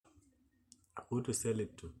who to sell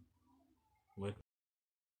it to. What?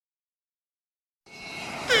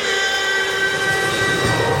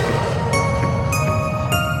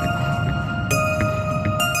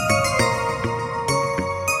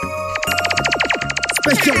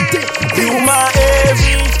 Special day. You my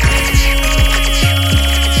everything.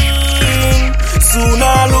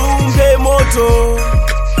 Sunalumbe moto,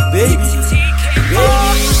 baby.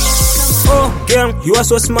 Oh, girl, you are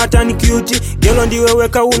so smart and cute. Girl, ndiwe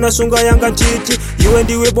weka unasunga yanga ntiti. You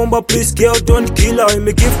ndiwe bomba, please, girl, don't kill her.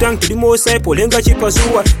 Me give thank to the most high, polenga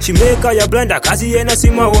chipasua. She make her ya blanda, kazi yena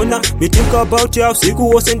simaona. Me think about her, siku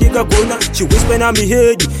wose ndika kona. She whisper na me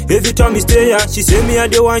head, every time me stay here. She say me a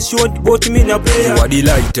the one short, but me na play. You are the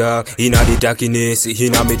lighter, in a the darkness.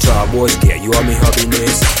 In a me troubles, girl, you are me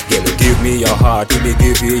happiness. Girl, give me your heart, me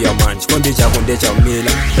give you your man. Kondecha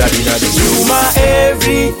mila, daddy. You my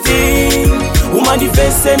everything.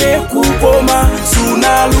 Umandivesene kukoma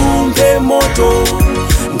sunalumbe moto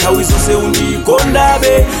nthawi zonse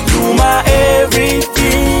undikondabe. You my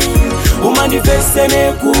everything.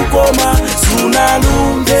 Umandivesene kukoma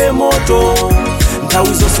sunalumbe moto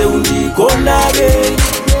nthawi zonse undikondabe.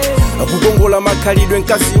 Akukongola makhalidwe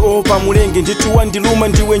nkazi opa mulenge ndituwa ndiluma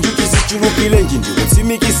ndiwe njuchi zichulukilenji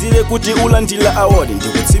ndikutsimikizire kuti ulandila award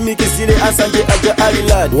ndikutsimikizire ansanje aja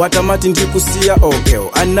aliladi watamati ndikusiya okeo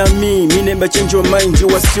anami minemba change your mind you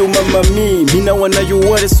are still mama me mina wanna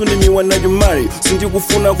you ware soon me wanna you marry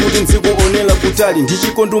sindikufuna kuti nzikuonela kutali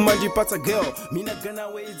ndichikonduma ndipatsa girl mina gana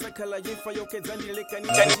we izakhala yefa yokedza ndileka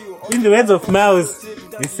nikandiyo. In the words of Mouse,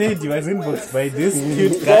 he said he was inboxed by this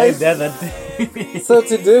cute guy the other day. So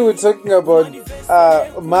today we're talking about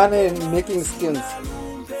money making skills.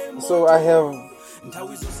 So I have,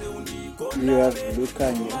 you have Luca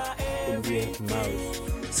and you. And we have Mouse.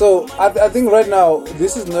 So I think right now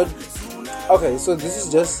this is not okay. So this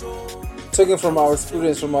is just talking from our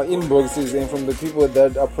experience, from our inboxes, and from the people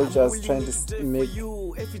that approach us trying to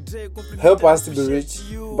help us to be rich,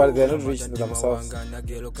 but they're not rich themselves.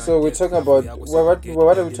 So we're talking about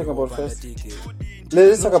what are we talking about first?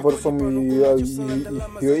 Let's talk about from your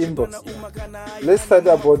inbox. Let's start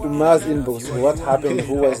about Ma's inbox. What happened?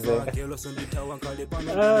 Who was there?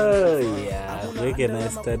 Oh yeah, where can I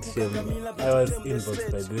start from? I was inboxed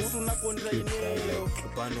by this cute guy,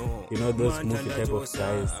 like, you know those movie type of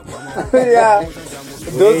guys. Yeah,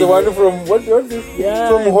 those the one from what is? Yeah,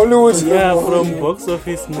 from Hollywood. Yeah, from box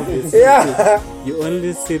office movies. Yeah, you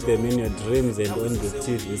only see them in your dreams and on the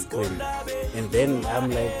TV screen. And then I'm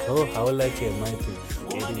like, oh, how lucky am I to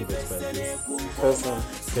get inboxed by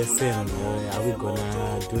this person? Are we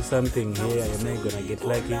gonna do something here? Am I gonna get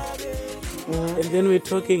lucky? And then we're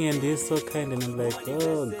talking and he's so kind and I'm like,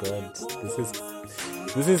 oh God,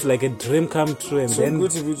 this is like a dream come true. And so then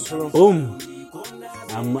good to be true. Boom,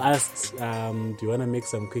 I'm asked, do you wanna make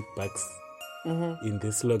some quick bucks in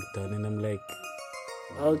this lockdown? And I'm like,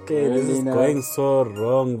 okay, really this is going so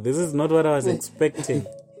wrong. This is not what I was expecting.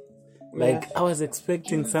 Like, I was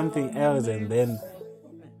expecting something else, and then,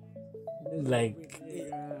 like,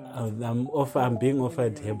 I'm being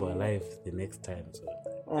offered Herbalife the next time. So,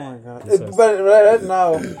 oh my God! But right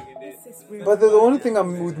now, but the only thing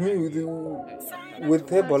with with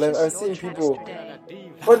Herbalife, I've seen people.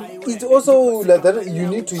 But it's also like that you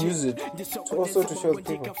need to use it to show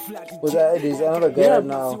people. But there's another guy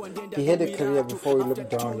now. He had a career before he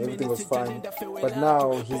looked down. Everything was fine. But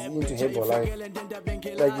now he's into Herbalife.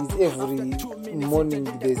 Like every morning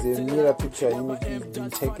there's a mirror picture he's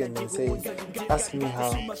been taken and say, "Ask me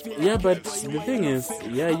how." Yeah, but the thing is,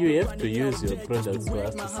 you have to use your products for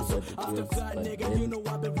us to see what it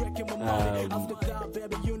works. But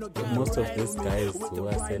then, most of these guys who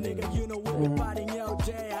are selling it,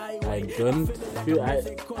 I don't feel. I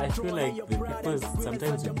feel like the people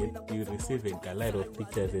sometimes you receive a galette of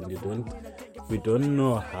pictures and we don't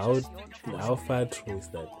know how far true is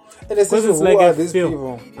that. Because it's like a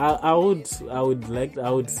film. I would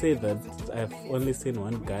say that I've only seen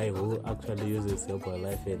one guy who actually uses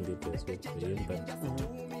Herbalife and it was worked for him, but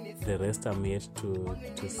the rest I'm yet to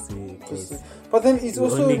see. But then it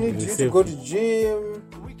also needs you to go to gym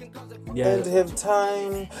and have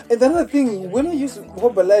time. And another thing, when I use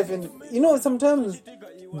Herbalife, and sometimes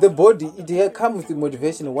the body it comes with the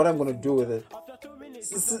motivation of what I'm going to do with it.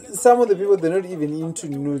 Some of the people, they're not even into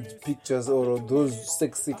nude pictures or those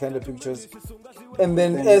sexy kind of pictures. And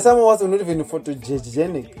then some of us are not even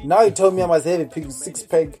photogenic. Now you tell me I must have a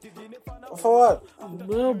six-pack. For what?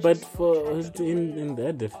 Well, but in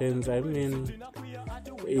that defense, I mean,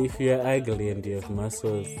 if you're ugly and you have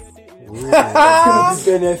muscles,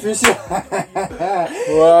 beneficial.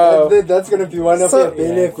 Wow, that's gonna be one of your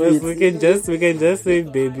benefits. We can just say,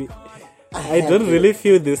 baby, I don't really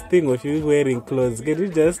feel this thing of you wearing clothes. Can you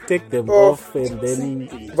just take them off and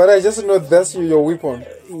then? But I just know that's your weapon.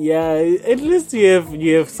 Yeah, at least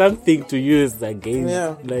you have something to use again.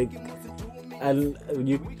 Yeah. Like, and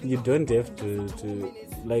you don't have to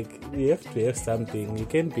like, you have to have something. You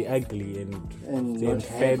can't be ugly and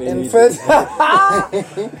fat. In fact,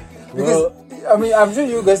 because I mean, I'm sure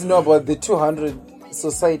you guys know about the 200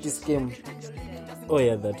 society scheme. Oh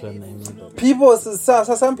yeah, that one I know. That. People,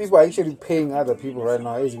 some people are actually paying other people right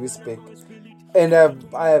now as we speak, and I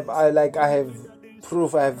have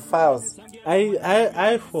proof. I have files.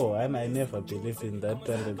 I never believed in that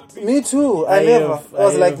 200. Me too. I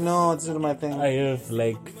was like, no, it's not my thing. I have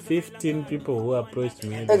like 15 people who approached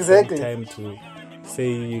me at exactly the same time to say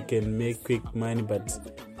you can make quick money, but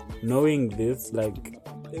knowing this, like,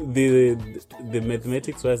 the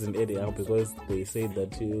mathematics wasn't adding up, because they said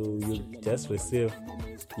that you just receive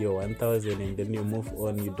your 1,000 and then you move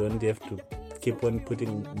on. You don't have to keep on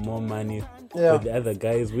putting more money for the other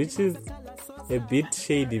guys, which is a bit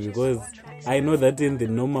shady, because I know that in the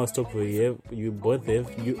normal stock you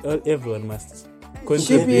everyone must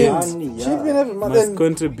contribute. Must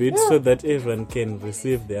contribute so that everyone can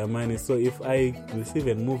receive their money. So if I receive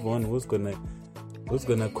and move on, who's gonna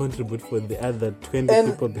contribute for the other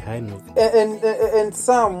 20 people behind me? And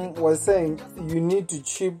some was saying you need to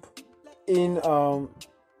chip in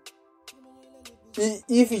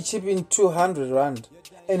if you chip in 200 rand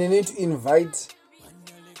and you need to invite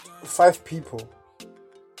 5 people,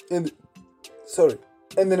 and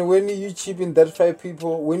then when you chip in that 5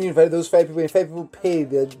 people, when you invite those 5 people and 5 people pay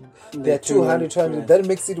their 200, that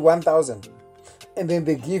makes it 1,000, and then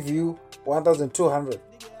they give you 1,200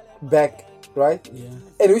 back, right? Yeah.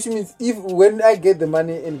 And which means when I get the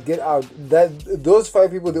money and get out, that those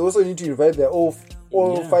 5 people, they also need to invite their all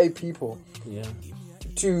 5 people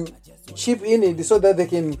to chip in it so that they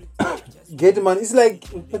can get money. It's like,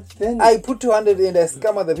 but then I put 200 and I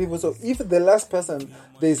scam other people. So if the last person,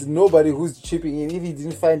 there's nobody who's chipping in, if he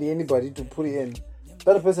didn't find anybody to put it in,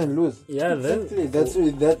 that person lose. Yeah, exactly. That's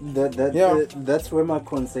where my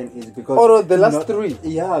concern is, because the last 3.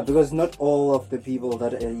 Yeah, because not all of the people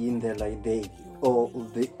that are in there, like they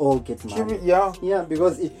all get money. Yeah,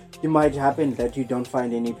 because it might happen that you don't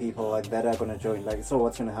find any people like that are gonna join. Like, so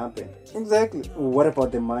what's gonna happen? Exactly. What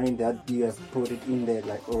about the money that you have put it in there,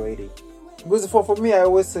 like, already? Because for me, I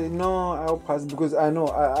always say no, I'll pass, because I know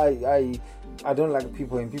I don't like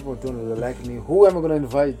people and people don't really like me. Who am I gonna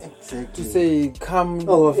invite to say come and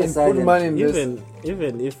put money in this?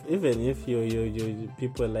 Even if you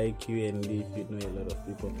people like you, and if you know a lot of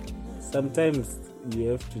people, sometimes you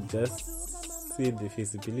have to just see the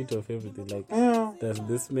feasibility of everything. Like, does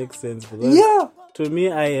this make sense? Because to me,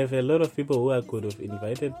 I have a lot of people who I could have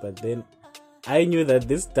invited, but then I knew that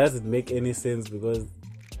this doesn't make any sense, because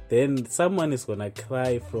then someone is gonna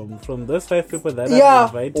cry from those 5 people that I'm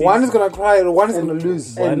inviting. One is gonna cry, one is gonna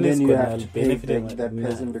lose, and then you have to benefit that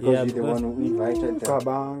person because you're the one who invited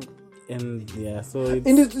them. And so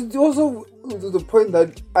it's also to the point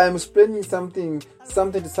that I am explaining something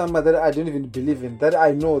to somebody that I don't even believe in, that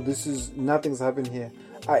I know this is nothing's happened here.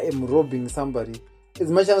 I am robbing somebody.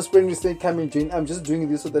 As much as I'm explaining to say come and join, I'm just doing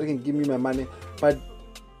this so that they can give me my money. But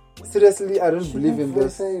seriously, I don't believe in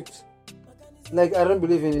this. Like, I don't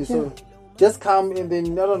believe in it. So just come and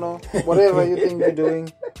then, I don't know, whatever you think you're doing.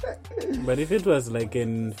 But if it was like an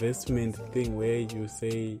investment thing where you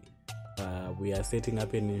say we are setting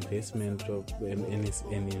up an investment or an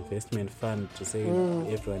investment fund to say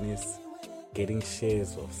everyone is getting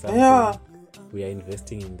shares of something, we are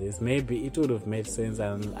investing in this, maybe it would have made sense.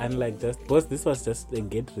 And unlike just, because this was just a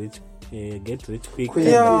get rich quick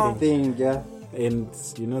thing. And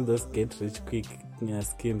you know, those get rich quick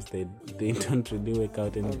schemes, they don't really work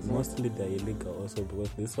out, and mostly they're illegal also,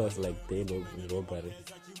 because this was like daily robbery.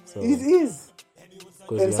 So it is.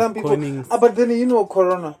 And some people, but then you know,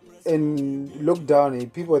 Corona and lockdown,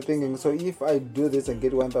 and people are thinking, so if I do this and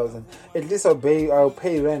get 1,000, at least I'll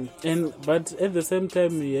pay rent. But at the same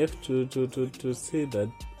time, you have to see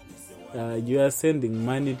that you are sending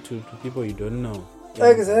money to people you don't know.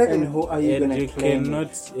 Exactly. And who are you going to claim?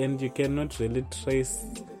 And you cannot really trace.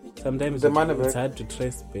 Sometimes the money it's hard to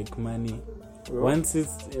trace back money. Once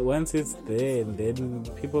it's there, and then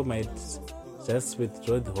people might just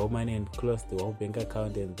withdraw the whole money and close the whole bank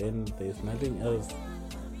account, and then there's nothing else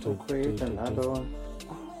to create another one.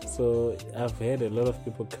 So I've heard a lot of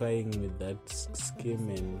people crying with that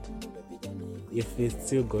scheme, and if it's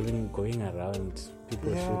still going around,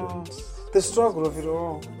 people shouldn't. The struggle of it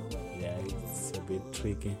all. Yeah, it's a bit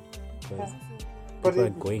tricky. People are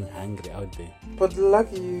going hungry out there. But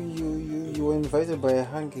lucky you were invited by a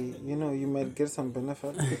hanky. You know, you might get some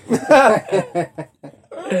benefit.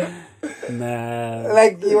 Nah.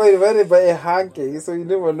 Like you were invited by a hanky, so you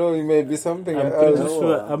never know. It may be something.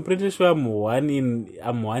 I'm pretty sure I'm one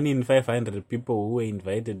in 500 people who were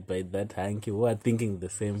invited by that hanky who are thinking the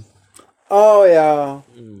same. Oh yeah.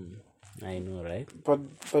 I know, right?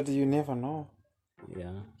 But you never know.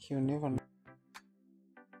 Yeah. You never know.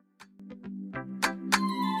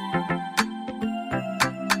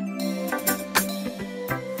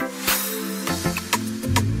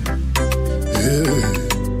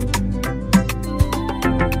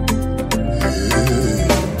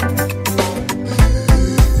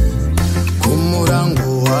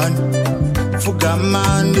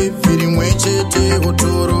 Fugamande firi mwechete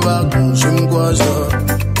utoro vakushimkwazva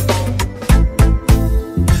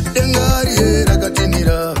dengari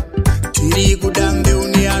rakatinira tiri kudange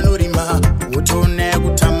une anorima utone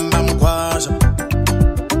kutamba mkwazva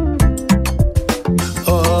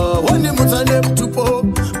wone mutsane mutupo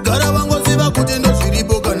gara vangoziva kuti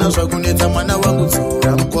ndozviripo kana zvakunetsa mwana wangu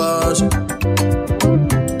dzora mkwazva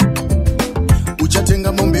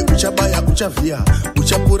uchatenga mombe uchabaya uchavhiya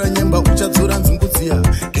uchapura nyemba uchadzora nzungudziya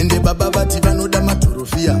ende baba vati vanoda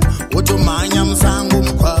madhorofia wotomhanya musango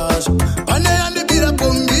mukwazvo pane yandibira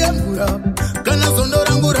pombi yemvura kana zondo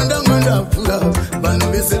rangu randanga ndavhura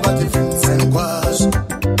vanhu vese vati funse mukwazvo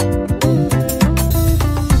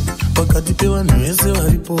pakati pevanhu vese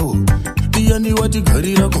varipo iyandi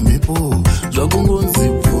watigarira kumhepo zvakungonzi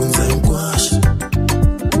bvunzai mukwazvo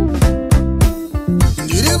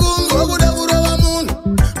ndiri kunzwa kuda kurova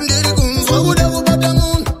munhu ndiri kunzwa kuda kubata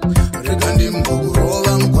munhu rega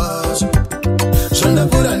ndimbokurova mukwazvo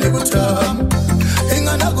zvandapfuura nekutamu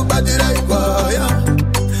ingana kubatira ikwaya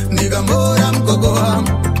ndikambora mugogo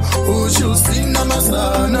wangu uchi usina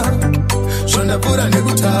masana zvandapfuura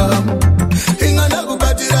nekutamu ingana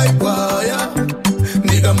kubatira ikwaya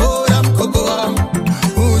ndikambora mugogo wangu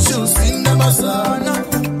uchi usina masana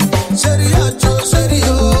sheri yacho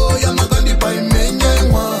sheriyo yamakandipa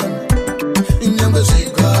imenye mwana inyangwe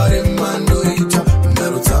zvigare mandoita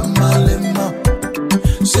ndarutsa malema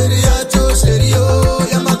sheri yacho sheriyo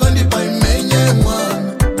yamakandipa imenye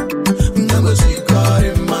mwana inyangwe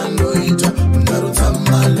zvigare mandoita ndarutsa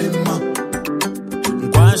malema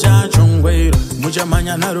nkwasha chongwero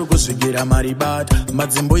muchamanya naro kusvikira maribata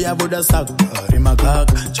madzimbo yavoda sagare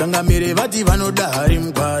makaka changamire vati vanoda hari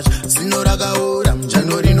mukwasha zino rakaora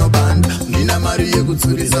muchano rinobanda ndina mari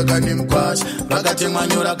yekudzurisa kane mukwasha vakatemwa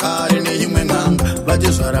nyora kare neimwe ng'anga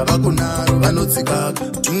vati zvara vakunaro vanodzikaka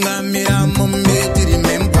tungamira mumbetiri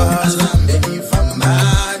memkwasha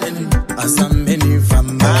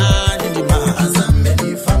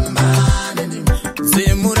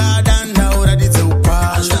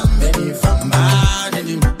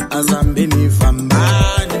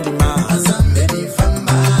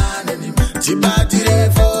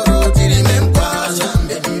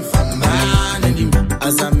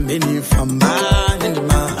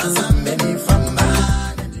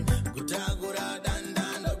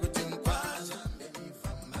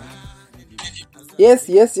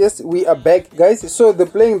Yes, we are back, guys. So the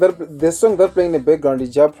song that's playing in the background is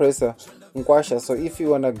Jah Prayzah Nkwasha. So if you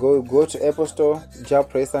wanna go to Apple Store, Jah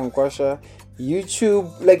Prayzah Nkwasha,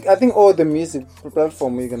 YouTube, like I think all the music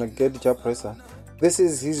platform you're gonna get Jah Prayzah. This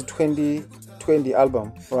is his 2020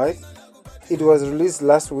 album, right? It was released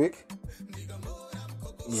last week.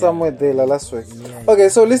 Yeah. Somewhere there last week. Yeah. Okay,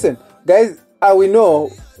 so listen, guys, we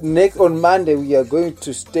know next on Monday we are going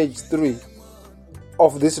to stage 3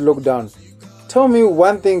 of this lockdown. Tell me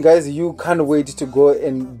one thing, guys, you can't wait to go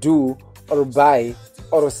and do or buy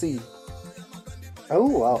or see. Oh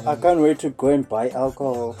wow! I can't wait to go and buy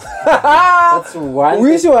alcohol. That's one.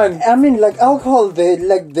 Which one? I mean, like alcohol, the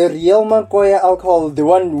real Mankoya alcohol, the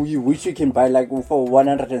one which you can buy like for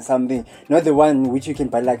 100 and something, not the one which you can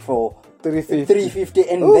buy like for 350,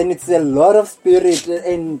 and ooh, then it's a lot of spirit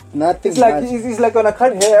and nothing. It's like on a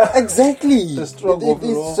cut hair. Exactly. It's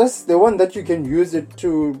just the one that you can use it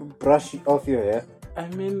to brush off your hair. I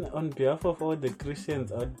mean, on behalf of all the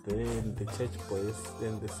Christians out there and the church boys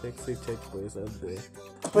and the sexy church boys out there,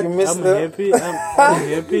 but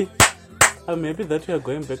I'm happy that we are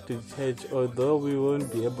going back to church, although we won't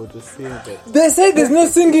be able to sing. But they say there's no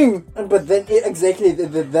singing. But then exactly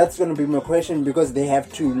that's going to be my question, because they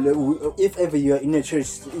have to. If ever you are in a church,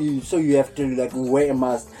 so you have to like wear a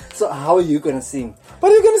mask. So how are you going to sing?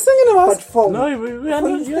 But you can sing in a mask.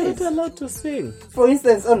 You're not allowed to sing. For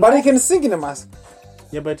instance, but you can sing in a mask.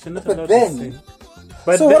 Yeah, but you're not allowed to sing.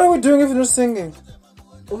 But so what are we doing if you're not singing?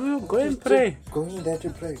 We'll go and pray. Going there to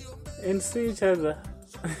pray and see each other.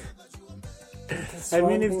 I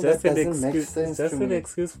mean, it's just an excuse. Sense Just to an me.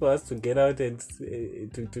 excuse for us to get out and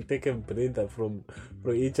to take a breather from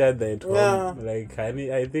each other at home. Yeah. Like,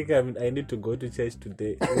 honey, I think I need to go to church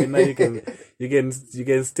today. Now you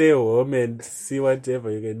can stay home and see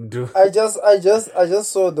whatever you can do. I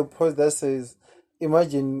just saw the post that says,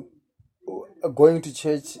 imagine going to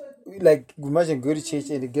church. Like, imagine going to church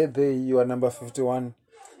and you get there, you are number 51.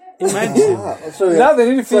 Imagine So Now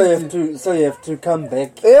they need 50. so you have to come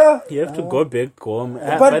back. Yeah. you have to go back home.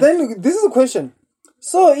 But then this is the question.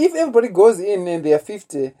 So if everybody goes in and they are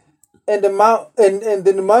 50, and the mom and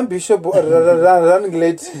then the mom bishop running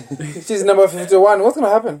late, she's number 51, what's gonna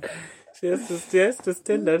happen? she has to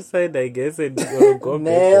stand outside, I guess, and go back home.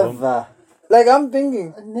 Never. Like, I'm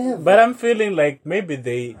thinking, Never. But I'm feeling like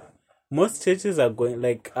maybe most churches are going,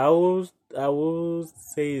 like, I will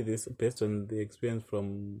say this based on the experience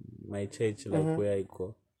from my church, like where I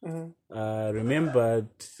go. Remember,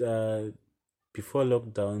 before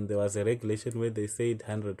lockdown, there was a regulation where they said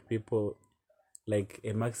 100 people, like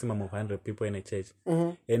a maximum of 100 people in a church.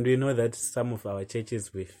 And we know that some of our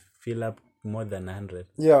churches, we fill up more than 100.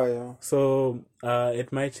 yeah. So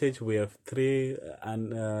at my church we have 3,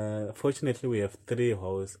 and fortunately we have 3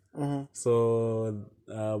 halls. So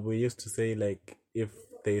we used to say, like, if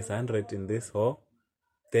there is 100 in this hall,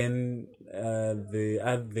 then the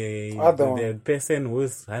person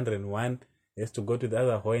who's 101 has to go to the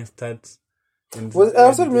other hall and start. And Well, I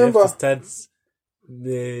also and you have remember- to start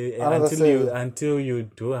Another until you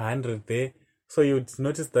do 100 there. So you'd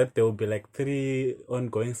notice that there will be like 3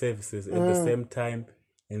 ongoing services at the same time,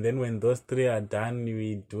 and then when those 3 are done,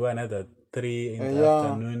 we do another 3 in the Yeah.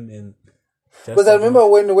 afternoon. And just Because I remember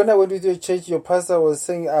when I went to your church, your pastor was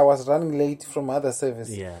saying I was running late from other service.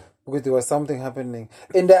 yeah, Because there was something happening.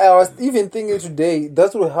 And I was even thinking today,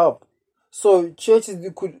 that will help. So churches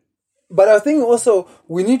could... But I was thinking also,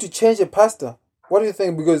 we need to change a pastor. What do you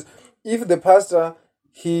think? Because if the pastor,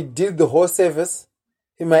 he did the whole service,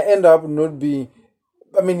 he might end up not be...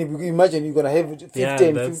 I mean, if you imagine you're going to have 50 Yeah,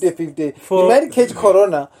 and that's- 50. for- He might catch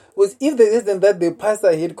corona. Because if there isn't that the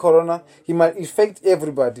pastor had corona, he might infect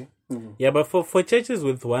everybody. yeah. But for churches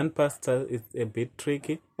with one pastor, it's a bit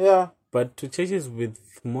tricky. Yeah. But to churches with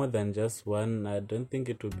more than just one, I don't think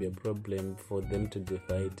it would be a problem for them to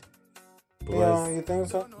divide. Yeah, Because, you think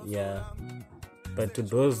so? yeah. But to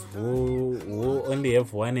those who only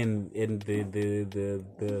have one, and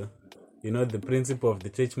the the principle of the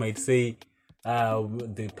church might say,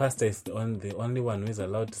 the pastor is the only one who is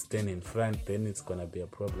allowed to stand in front, then it's gonna be a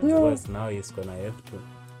problem. Because now he's gonna have to,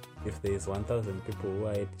 if there is 1,000 people who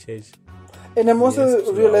are at church. And I'm Yes,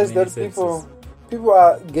 also to realized how that many people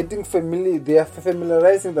are getting familiar. They are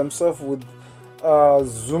familiarizing themselves with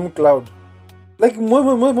Zoom Cloud. Like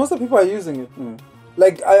most of people are using it.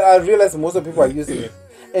 Like I realize most of people are using it,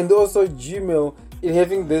 and also Gmail is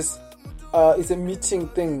having this. It's a meeting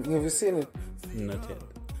thing. Have you seen it? Not yet.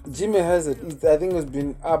 Gmail has it. I think it's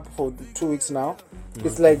been up for 2 weeks now.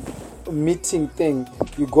 It's like a meeting thing.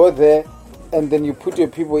 You go there, and then you put your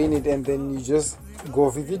people in it, and then you just go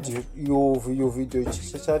video, your video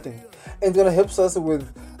chatting, and it's gonna help us with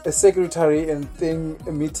a secretary and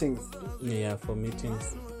meetings. Yeah, for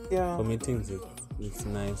meetings. Yeah, For meetings, it's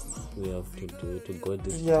nice. We have to go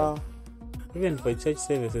digital. yeah, Even for church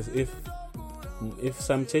services, if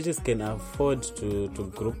some churches can afford to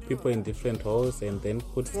group people in different halls and then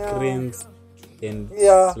put Yeah. screens and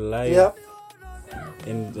yeah, live yeah.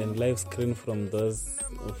 and live screen from those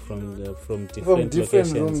from From different different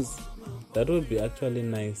locations, rooms. that would be actually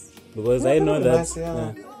nice, because Yeah, I that know would be that nice,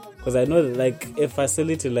 yeah. because I know that, like, a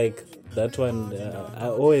facility like that one, I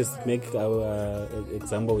always make our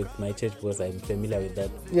example with my church because I'm familiar with that.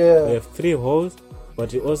 Yeah. We have 3 halls,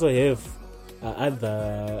 but we also have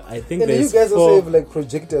other, I think And you there's guys 4, also have like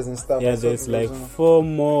projectors and stuff. yeah, also there's like because, 4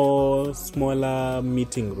 more smaller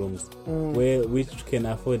meeting rooms Mm. which can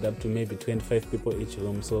afford up to maybe 25 people each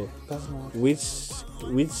room. So that's nice.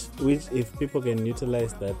 which if people can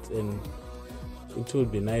utilize that, and it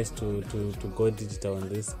would be nice to go digital on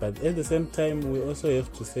this. But at the same time, we also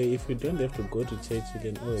have to say, if you don't have to go to church, you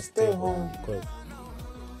can always stay home,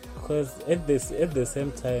 because at the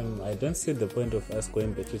same time, I don't see the point of us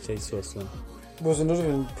going back to church so soon. Was not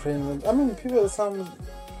even praying. I mean, people, some.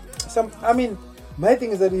 I mean, my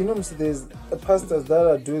thing is that there's pastors that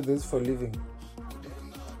are doing this for a living,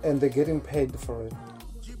 and they're getting paid for it.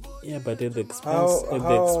 Yeah, but at the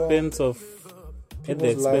expense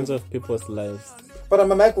People's lives. of people's lives. But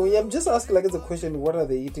I'm just asking, like, it's a question: what are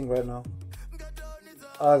they eating right now?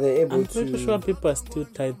 Are they able I'm to pretty sure people are still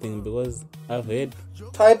tithing, because I've heard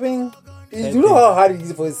typing? You know how hard it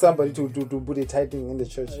is for somebody to put a tithing in the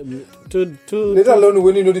church? Let to alone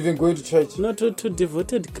when you're not even going to church. no, to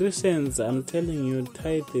devoted Christians, I'm telling you,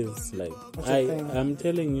 tithe is like I'm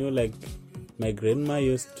telling you, like my grandma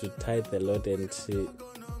used to tithe a lot, and she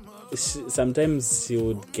sometimes she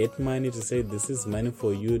would get money to say this is money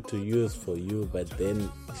for you to use for you, but then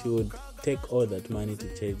she would take all that money to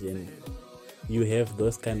church, and you have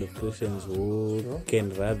those kind of Christians who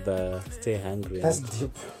can rather stay hungry. That's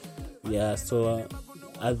deep. Yeah, so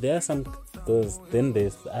there are some those. Then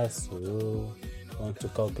there's us who want to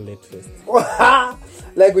calculate first.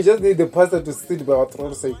 Like we just need the pastor to sit by our throat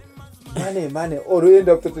and say, money, or we end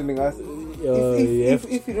up threatening us.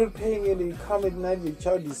 If you're not paying and you come at night, your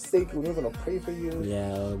child is sick, we're not gonna pray for you.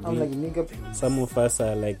 Yeah, I'm like, nigga, please. some of us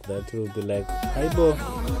are like that. We'll be like, "Hi, bro."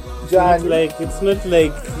 John, It's not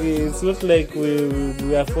like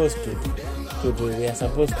we are forced to do. We are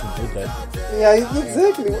supposed to do that. yeah,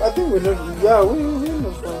 exactly. I think we're not. Yeah, we're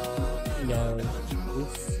not. Yeah,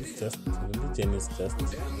 it's just religion is just a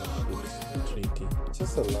bit tricky.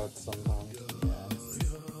 Just a lot sometimes.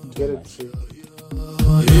 Yeah, Get it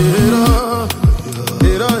tricky.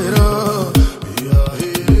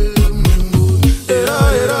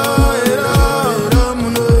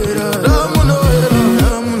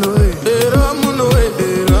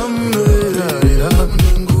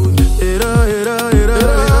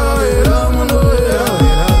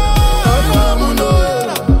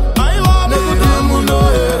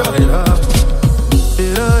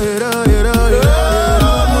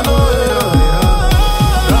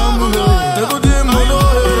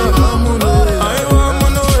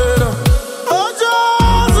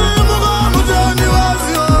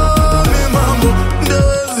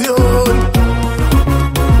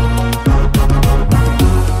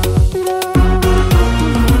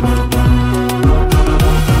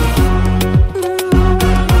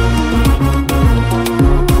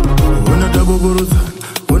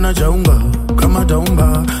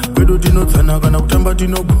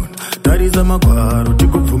 tarisa magwaro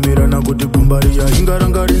tikubvumirana kuti gumba riya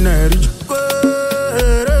ingaranga rina richa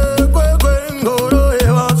ngoro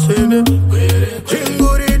yevasende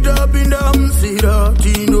chinguri tapinda musira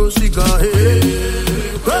tinosvika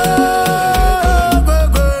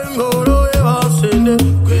ngoro yevasende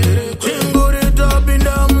chinguri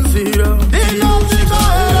tapinda musira tinosvika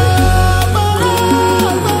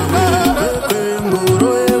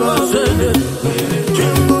ngoro yevasende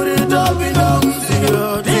chinguri tapinda musira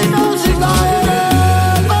tinosvika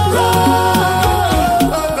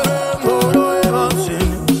ngoro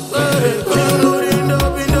yevasende chinguri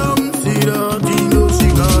tapinda musira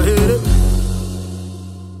tinosvika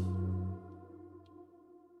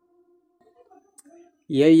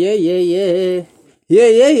Yeah.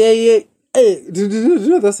 Hey, do you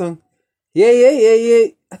know that song? Yeah.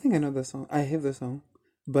 I think I know that song. I have the song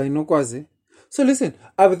by Nokwazi. So listen,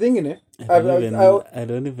 I've been thinking it. I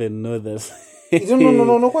don't even know that. You don't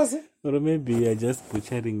know Nokwazi? Or maybe you're just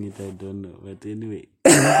butchering it. I don't know. But anyway,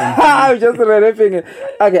 I'm just rapping it.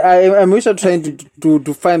 Okay, I'm actually trying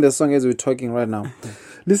to find the song as we're talking right now.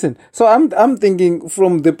 Listen, so I'm thinking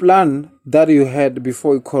from the plan that you had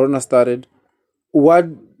before Corona started, what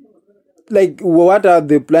are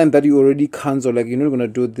the plans that you already cancelled? Like you're not gonna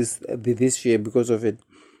do this year because of it.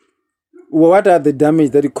 What are the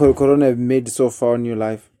damage that Corona have made so far in your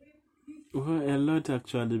life? well, a lot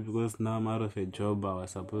actually, because now I'm out of a job. I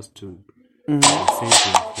was supposed to be saving for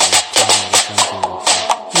a car or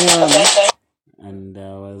something like that. And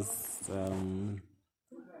I was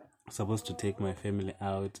supposed to take my family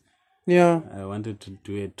out. Yeah. I wanted to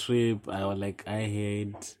do a trip. I had a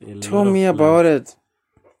lot Tell of me plans. about it.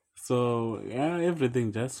 So yeah,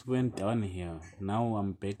 everything just went down here. Now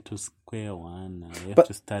I'm back to square one. I have But-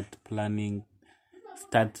 to start planning,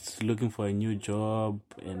 start looking for a new job,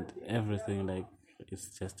 and everything. Like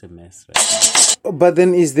it's just a mess right now. But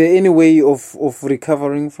then, is there any way of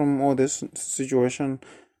recovering from all this situation?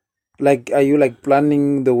 Like, are you like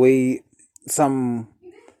planning the way some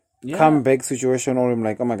Yeah, comeback situation, or I'm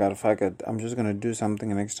like, oh my god, fuck it, I'm just gonna do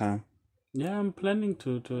something next time? yeah. I'm planning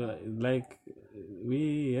to like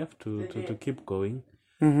we have to keep going.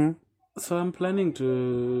 Mm-hmm. So I'm planning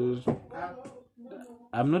to.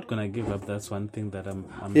 I'm not gonna give up. That's one thing that I'm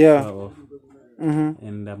Yeah. sure of, Mm-hmm.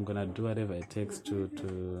 and I'm gonna do whatever it takes to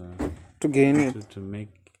To gain it. to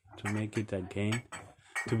make it again,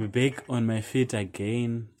 to be back on my feet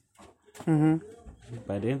again. Mm-hmm.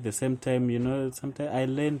 But at the same time, sometimes I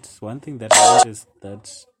learned one thing that I learned is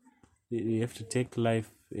that you have to take life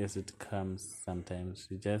as it comes. Sometimes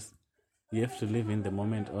you have to live in the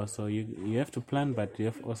moment. Also, you have to plan, but you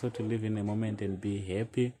have also to live in the moment and be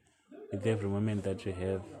happy with every moment that you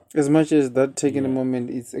have. As much as that taking a moment,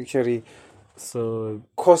 it's actually so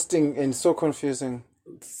costing and so confusing.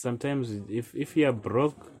 Sometimes if you are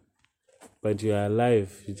broke but you are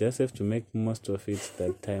alive, you just have to make most of it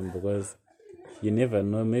that time, because you never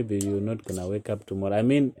know, maybe you're not gonna wake up tomorrow. I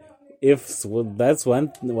mean, that's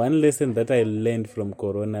one lesson that I learned from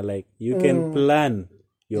Corona. Like, you can plan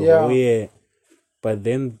your whole year, but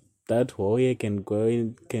then that whole year can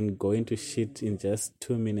go into shit in just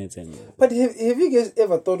 2 minutes. But have you guys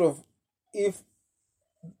ever thought of if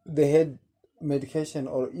they had medication,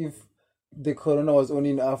 or if the Corona was only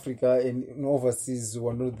in Africa and in overseas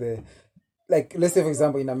were not there? Like, let's say, for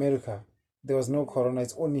example, in America, there was no Corona,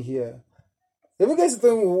 it's only here. Have you guys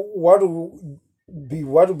think what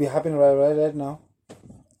would be happening right now?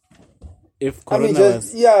 If Corona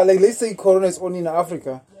like, let's say Corona is only in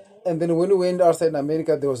Africa, and then when we went outside in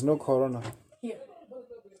America, there was no Corona. Yeah.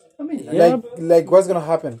 I mean, like what's gonna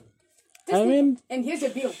happen? And here's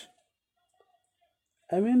your bill.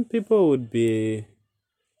 People would be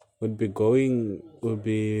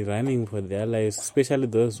running for their lives, especially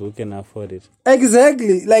those who can afford it.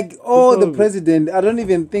 Exactly. Like, the president, I don't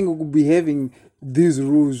even think we would be having these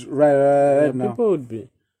rules right now. People would be,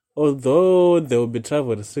 although there will be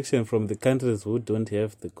travel restriction from the countries who don't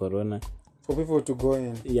have the Corona. For people to go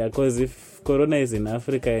in. Yeah, because if Corona is in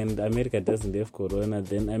Africa and America doesn't have Corona,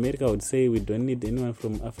 then America would say we don't need anyone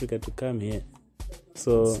from Africa to come here.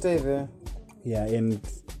 So stay there. Yeah, and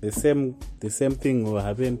the same thing will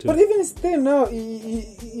happen to. But even still now,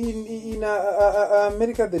 in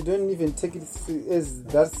America, they don't even take it as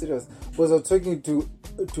that serious. Because I was talking to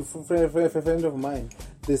a friend of mine.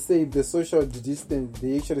 They say the social distance,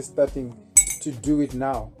 they actually starting to do it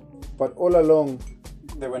now, but all along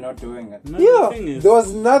they were not doing it. No, there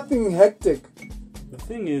was nothing hectic. The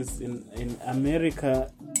thing is, in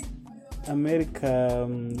America,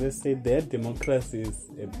 let's say their democracy is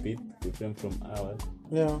a bit different from ours.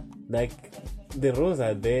 Yeah. Like, the rules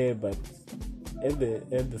are there, but at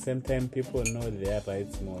the same time, people know their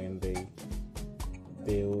rights more, and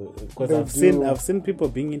because I've seen people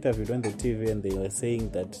being interviewed on the TV, and they were saying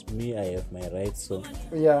that I have my rights, so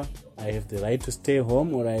yeah, I have the right to stay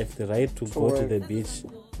home, or I have the right to go to the beach.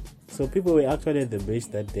 So people were actually at the beach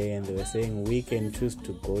that day, and they were saying we can choose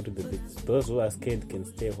to go to the beach. Those who are scared can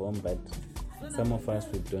stay home, but some of us,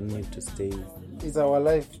 we don't need to stay. It's our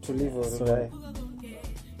life to live or to die.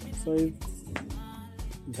 So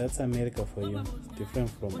that's America for you. It's different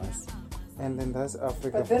from us. And then that's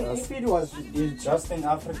Africa. But then if it was just in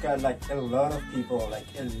Africa, like a lot of people, like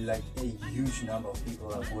a huge number of people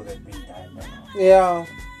would have been dying by now. Yeah.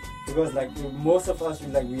 Because like most of us,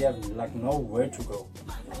 we have like nowhere to go.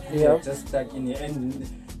 Yeah. Just like and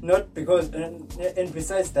not because and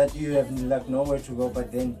besides that, you have like nowhere to go, but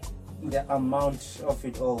then the amount of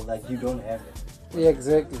it all, like you don't have it. Yeah,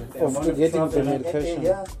 exactly. Of getting the medication.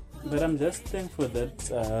 Yeah. But I'm just thankful that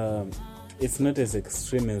it's not as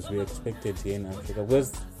extreme as we expected here in Africa.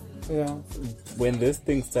 Because when this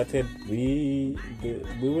thing started, we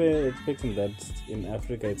were expecting that in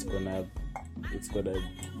Africa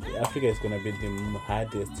Africa is gonna be the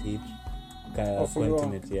hardest hit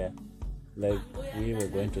continent. Yeah, like we were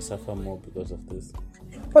going to suffer more because of this.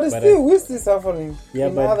 But we're still suffering. Yeah,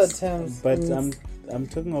 in but other terms. But I'm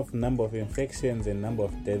talking of number of infections and number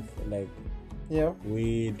of deaths. Like,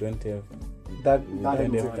 we don't have that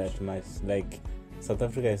much. Like, South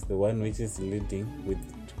Africa is the one which is leading with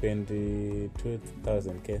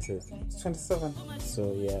 22,000 cases. It's 27.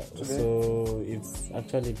 So so it's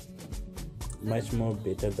actually much more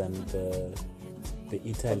better than the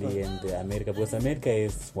Italy and the America, because America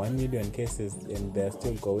is 1 million cases and they're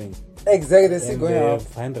still going. Exactly, they're still going up. They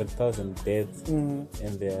have 100,000 deaths, and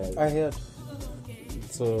I heard.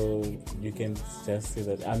 So you can just see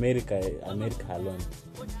that America alone.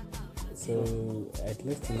 So at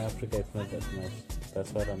least in Africa, it's not that much.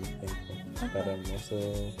 That's what I'm thinking. But I'm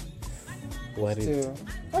also worried.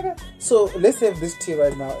 Okay, so let's have this tea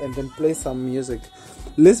right now and then play some music.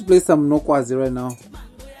 Let's play some Nokwazi right now.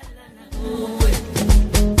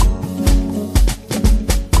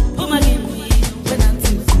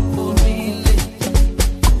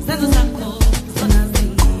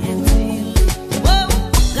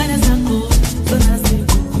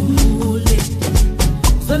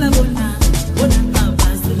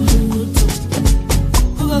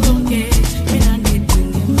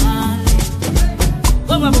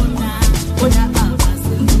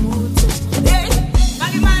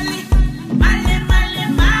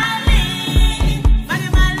 Mali,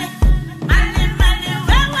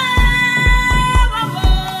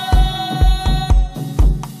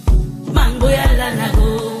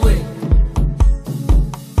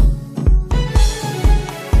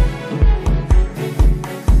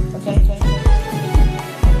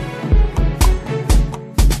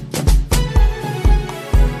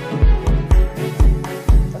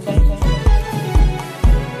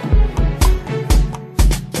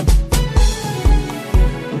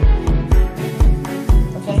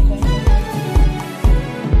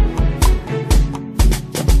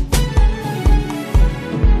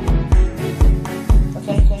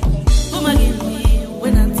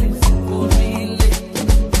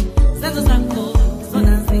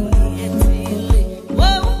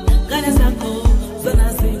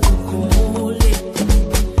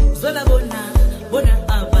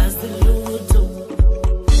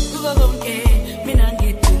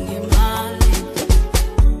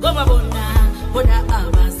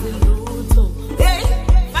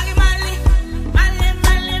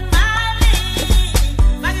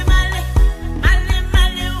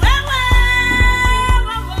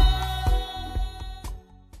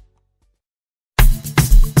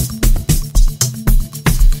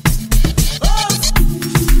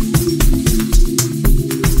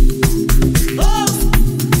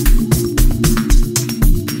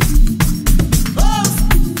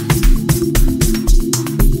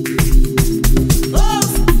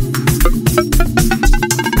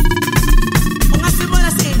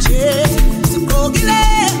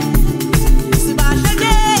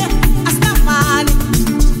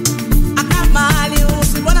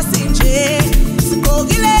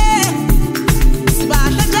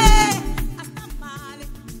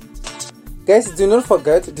 Guys, do not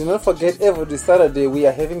forget every Saturday we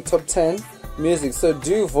are having top 10 music. So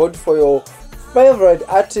do vote for your favorite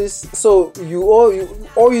artist. So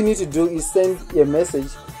all you need to do is send a message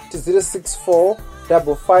to 064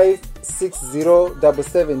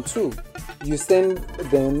 5560772. You send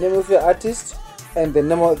the name of your artist and the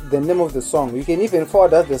name of the song. You can even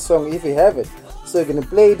forward us the song if you have it. So you can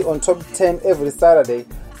play it on top 10 every Saturday.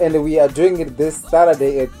 And we are doing it this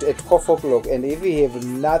Saturday at 12 o'clock. And if we have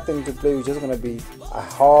nothing to play, we're just going to be a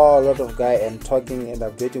whole lot of guy and talking and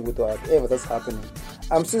updating with whatever that's happening.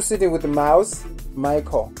 I'm still sitting with the mouse,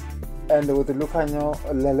 Michael, and with the Lucanyo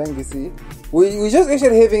Lelengisi. We're just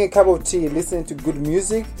actually having a cup of tea, listening to good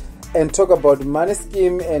music, and talk about money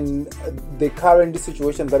scheme and the current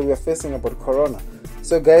situation that we are facing about Corona.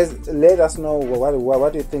 So guys, let us know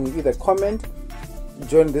what you think. Either comment,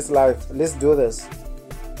 join this live. Let's do this.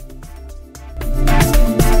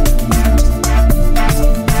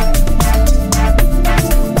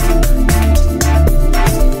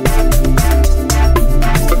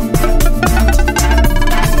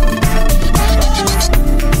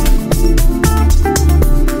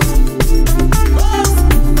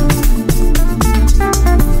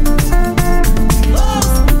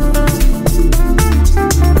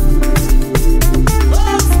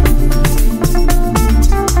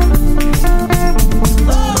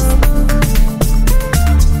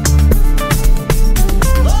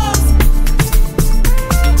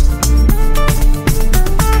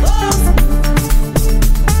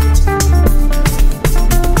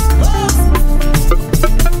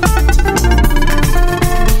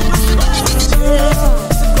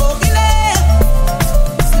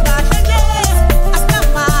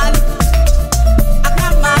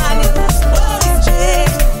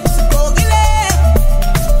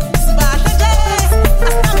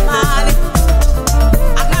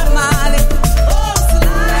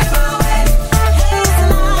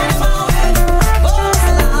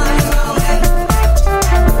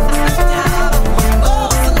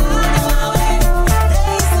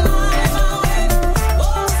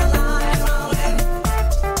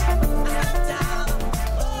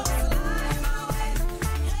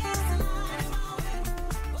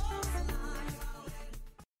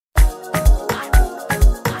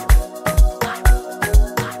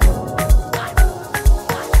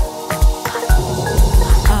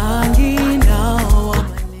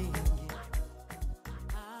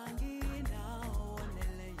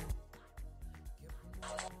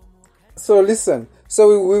 So listen,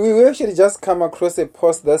 we actually just come across a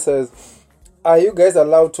post that says, "Are you guys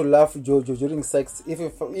allowed to laugh during sex? If you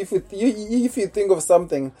think of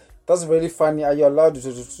something that's really funny, are you allowed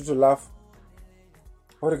to laugh?"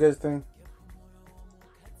 What do you guys think?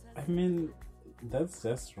 I mean, that's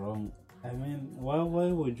just wrong. I mean, why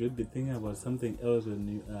would you be thinking about something else when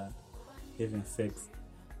you are having sex?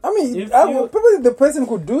 I mean, probably the person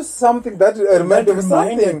could do something that reminded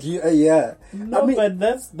something. Yeah. No, I mean, but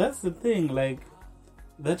that's the thing. Like,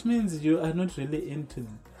 that means you are not really into.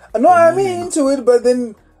 No, I mean into it, but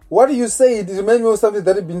then what do you say? It reminds me of something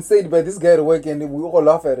that had been said by this guy at work, and we all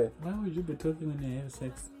laugh at it. Why would you be talking when you have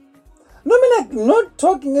sex? No, I mean, like, not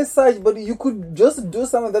talking as such, but you could just do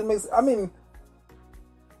something that makes. I mean,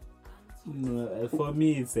 no, for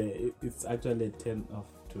me, it's actually a turn off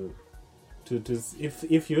to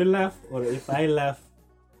if you laugh or if I laugh,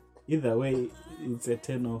 either way, it's a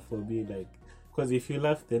turn off for me. Like, because if you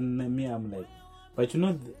laugh, then me, I'm like, but you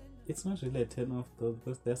know, it's not really a turn off though,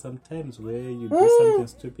 because there's some times where you do something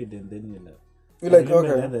stupid and then you laugh. You're like, okay.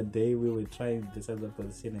 The other day we were trying this other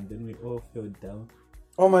position and then we all fell down.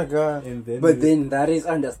 Oh my god! And then then that is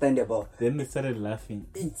understandable. Then we started laughing.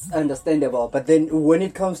 It's understandable, but then when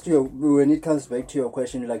it comes back to your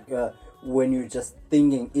question, like when you're just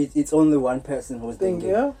thinking, it's only one person who's thinking.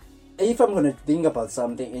 Yeah. If I'm gonna think about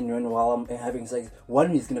something and while I'm having sex,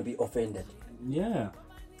 one is gonna be offended. Yeah.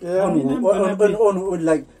 Yeah.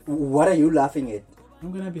 Like, what are you laughing at?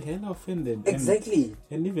 I'm gonna be hella offended. Exactly.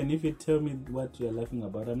 And even if you tell me what you're laughing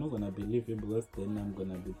about, I'm not gonna believe you, because then I'm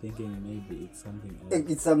gonna be thinking maybe it's something else.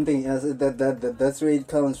 It's something else. That's where it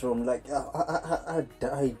comes from. Like, I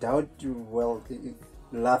doubt you. Well,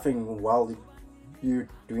 laughing while you're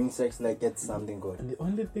doing sex, like, it's something good. And the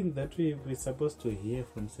only thing that we're supposed to hear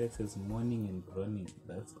from sex is moaning and groaning.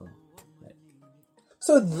 That's all. Like,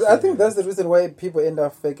 so I think that's the reason why people end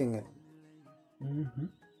up faking it. Mm-hmm.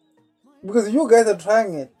 Because you guys are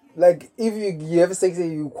trying it. Like, if you have sex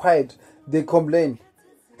and you're quiet, they complain.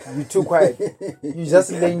 You're too quiet. You're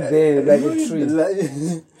just laying there like a tree.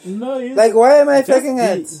 No, like, why am I faking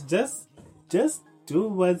it? Just do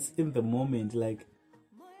what's in the moment. Like,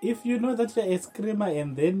 if you know that you're a screamer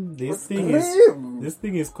and then this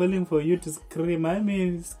thing is calling for you to scream, I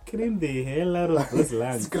mean, scream the hell out of those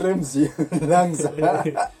lungs. Screams you lungs.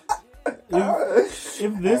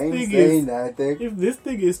 if this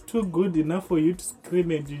thing is too good enough for you to scream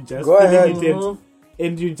and you just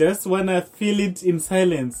and you just wanna feel it in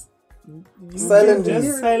silence, silence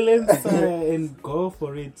and go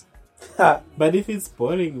for it. But if it's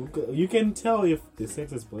boring, you can tell if the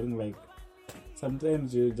sex is boring. Like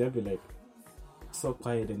sometimes you just be like so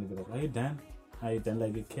quiet and you be like, are you done?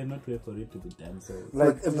 Like you cannot wait for it to be done. So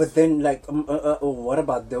but then like what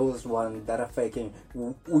about those ones that are faking?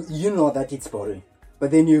 You know that it's boring, but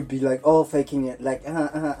then you be like faking it, like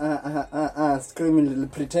screaming,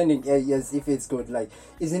 pretending as if it's good. Like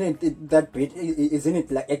isn't it that bit? Isn't it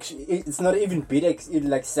like actually? It's not even bit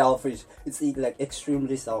like selfish. It's like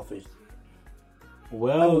extremely selfish.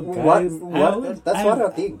 Well, guys, that's what I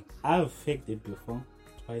think. I've faked it before,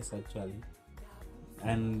 twice actually,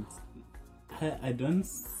 and I don't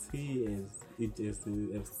see it as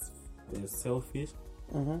selfish,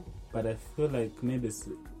 but I feel like maybe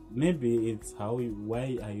it's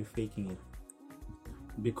why are you faking it?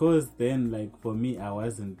 Because then, like for me, I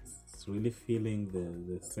wasn't really feeling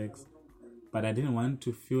the sex, but I didn't want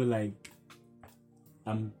to feel like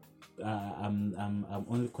I'm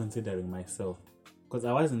only considering myself, because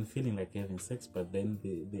I wasn't feeling like having sex, but then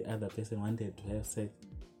the other person wanted to have sex,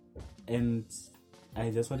 and I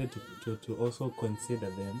just wanted to also consider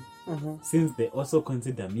them, since they also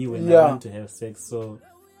consider me when I want to have sex. So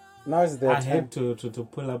now it's their I had to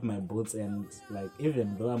pull up my boots, and like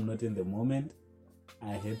even though I'm not in the moment,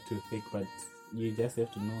 I had to fake. But you just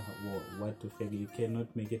have to know what to fake. You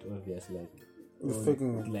cannot make it obvious. Like you're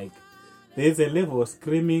faking it. Like there's a level of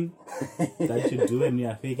screaming that you do when you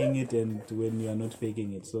are faking it and when you are not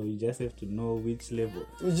faking it. So you just have to know which level.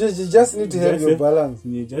 You just need to have your balance.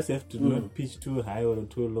 You just have to not pitch too high or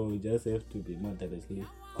too low. You just have to be moderately.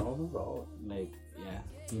 Like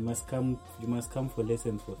you must come for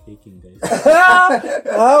lessons for faking, guys.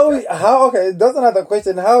 How okay, that's another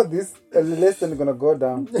question. How this lesson gonna go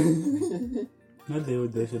down? No,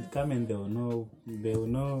 they should come and they will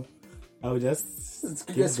know. I'll just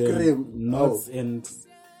give scream. them notes and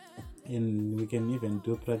we can even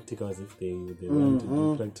do practicals if they want to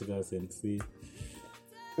do practicals and see.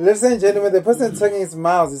 Ladies and gentlemen, the person talking his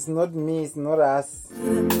mouth. It's not me, it's not us.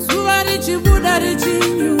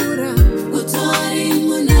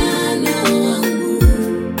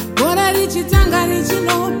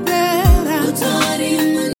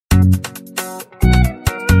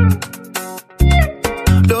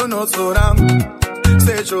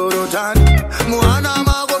 Sechorotani muhana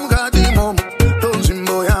mako mukati momo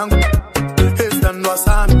tonzvimbo yangu estanwa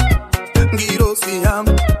sami ngirosi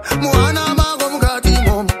yangu muhana mako mukati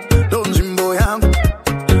momo tonzvimbo yangu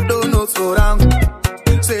donotso rangu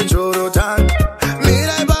sechorotani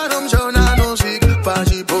mirai pano muchaona anosvika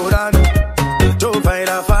pachiporani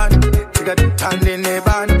tobvaira fani tikati tande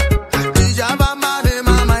nebani tichapamba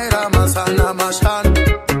nemamaira masana mashanu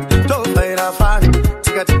tobvaira fani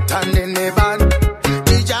tikati tande nebani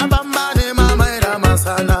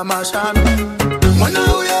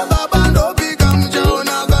mwana uye baba ndopika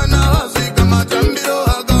muchaona kana vasvika matambiro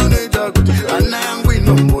akaonoita kuti hana yangu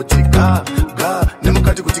inomboti ga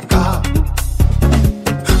nemukati kuti ga.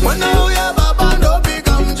 Mwana uye baba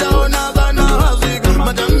ndopika muchaona kana vasvika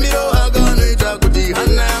matambiro akaonoita kuti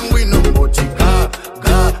hana yangu inomboti ga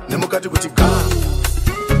nemukati kuti ga.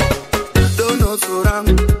 Donotso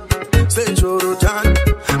rangu sechorotani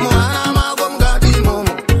muhana mako mukati momo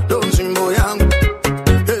donzvimbo yangu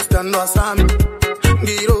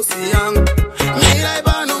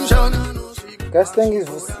guys, thank you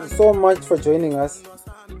so much for joining us.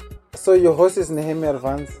 So your host is Nehemiah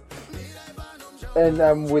Advance, and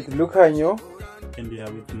I'm with Luca Anyo. And we are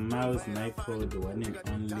with Miles Michael, the one and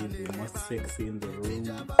only, the most sexy in the room.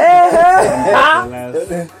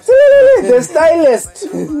 The stylist.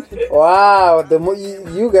 Wow,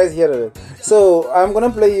 you guys hear it. So I'm gonna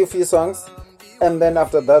play you a few songs, and then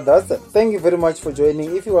after that, that's it. Thank you very much for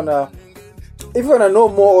joining. If you wanna know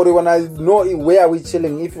more, or you wanna know where are we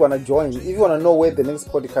chilling, if you wanna join, if you wanna know where the next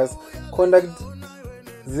podcast, contact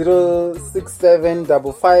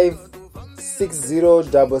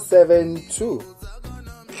 06755607772.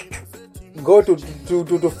 Go to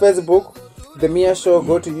Facebook, The Mia Show.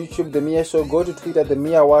 Go to YouTube, The Mia Show. Go to Twitter, The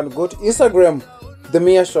Mia One. Go to Instagram, The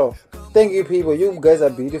Mia Show. Thank you, people. You guys are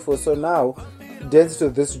beautiful. So now, dance to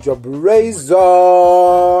this job.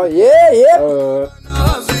 Razor. Yeah.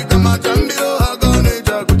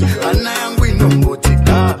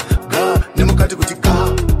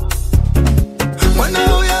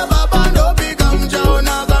 Mwana uye baba ndopika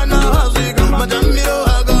muchaona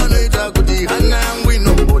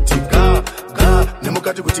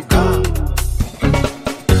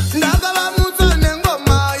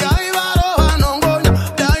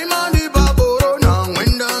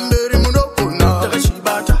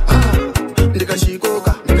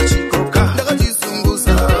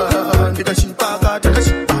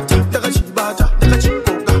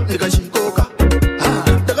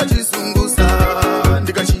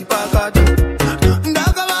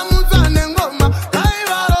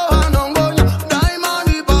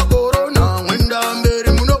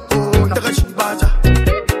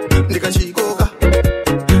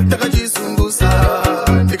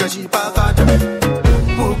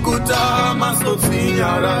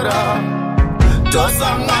nyarara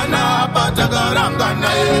tosangana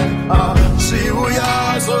patakarangana zviuya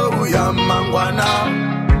zouya mangwana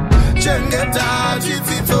chengeta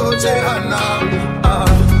chidzidzo chehana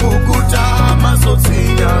ukuta masotsi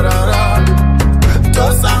nyarara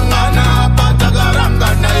tosangana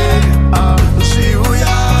patakarangana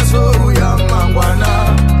zviuya zouya mangwana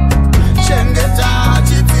chengeta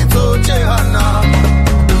chidzidzo chehana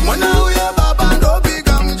mwana uya baba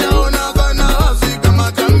ndobika mjaona kana azvika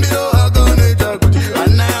matambiro akanoita kuti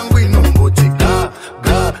hana yangu inomboti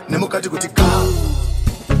ga nemukati kuti ga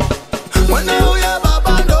mwana uya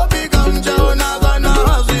baba ndobika mjaona kana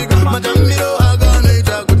azvika matambiro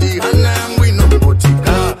akanoita kuti hana yangu inomboti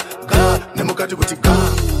ga nemukati kuti ga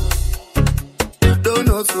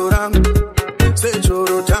donosoranga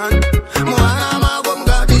sechorotani mwana mako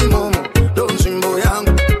mukati momo donzvimbo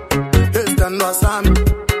yangu ezitanwa sami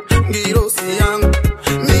ngirosi yangu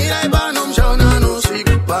mirai pano mchaona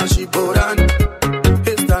anosvika pachibhorani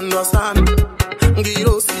ezitanwa sami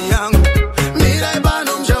ngirosi yangu mirai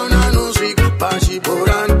pano mchaona anosvika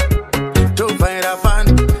pachibhorani tobvaira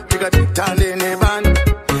fani tikati tande nebani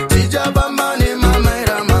tichapamba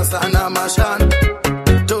nemamaira masana mashanu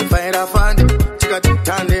tobvaira fani tikati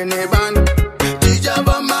tande nebani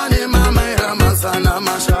tichapamba nemamaira masana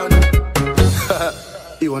mashanu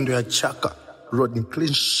iwo ndoyachaka Rodney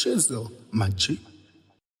Clean Shizzle, my G.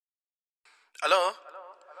 Hello?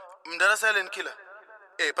 Mdara silent killer.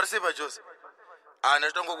 Hey, Percival Joseph.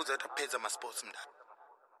 Ndachitongokudza kuti apedza masports mdara.